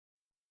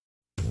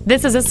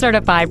This is a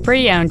certified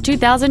pre-owned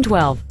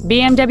 2012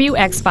 BMW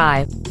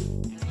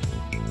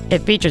X5. It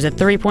features a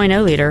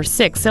 3.0-liter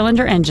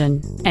six-cylinder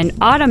engine, an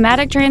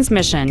automatic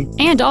transmission,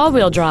 and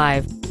all-wheel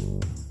drive.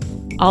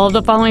 All of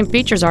the following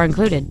features are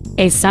included: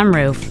 a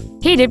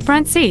sunroof, heated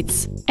front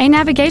seats, a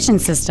navigation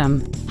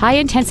system,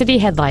 high-intensity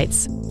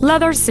headlights,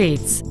 leather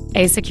seats,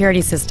 a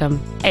security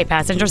system, a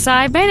passenger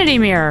side vanity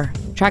mirror,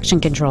 traction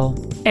control,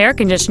 air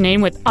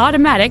conditioning with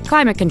automatic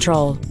climate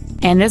control,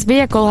 and this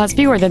vehicle has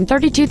fewer than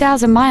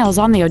 32,000 miles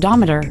on the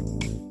odometer.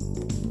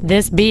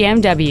 This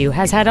BMW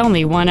has had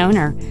only one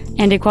owner,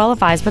 and it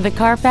qualifies for the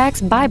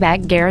Carfax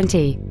buyback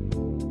guarantee.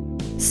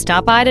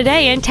 Stop by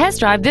today and test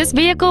drive this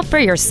vehicle for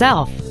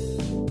yourself.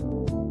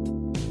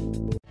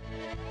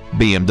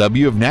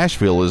 BMW of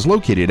Nashville is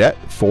located at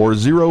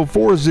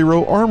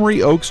 4040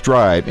 Armory Oaks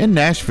Drive in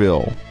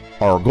Nashville.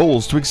 Our goal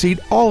is to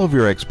exceed all of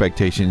your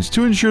expectations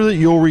to ensure that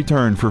you'll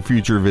return for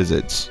future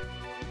visits.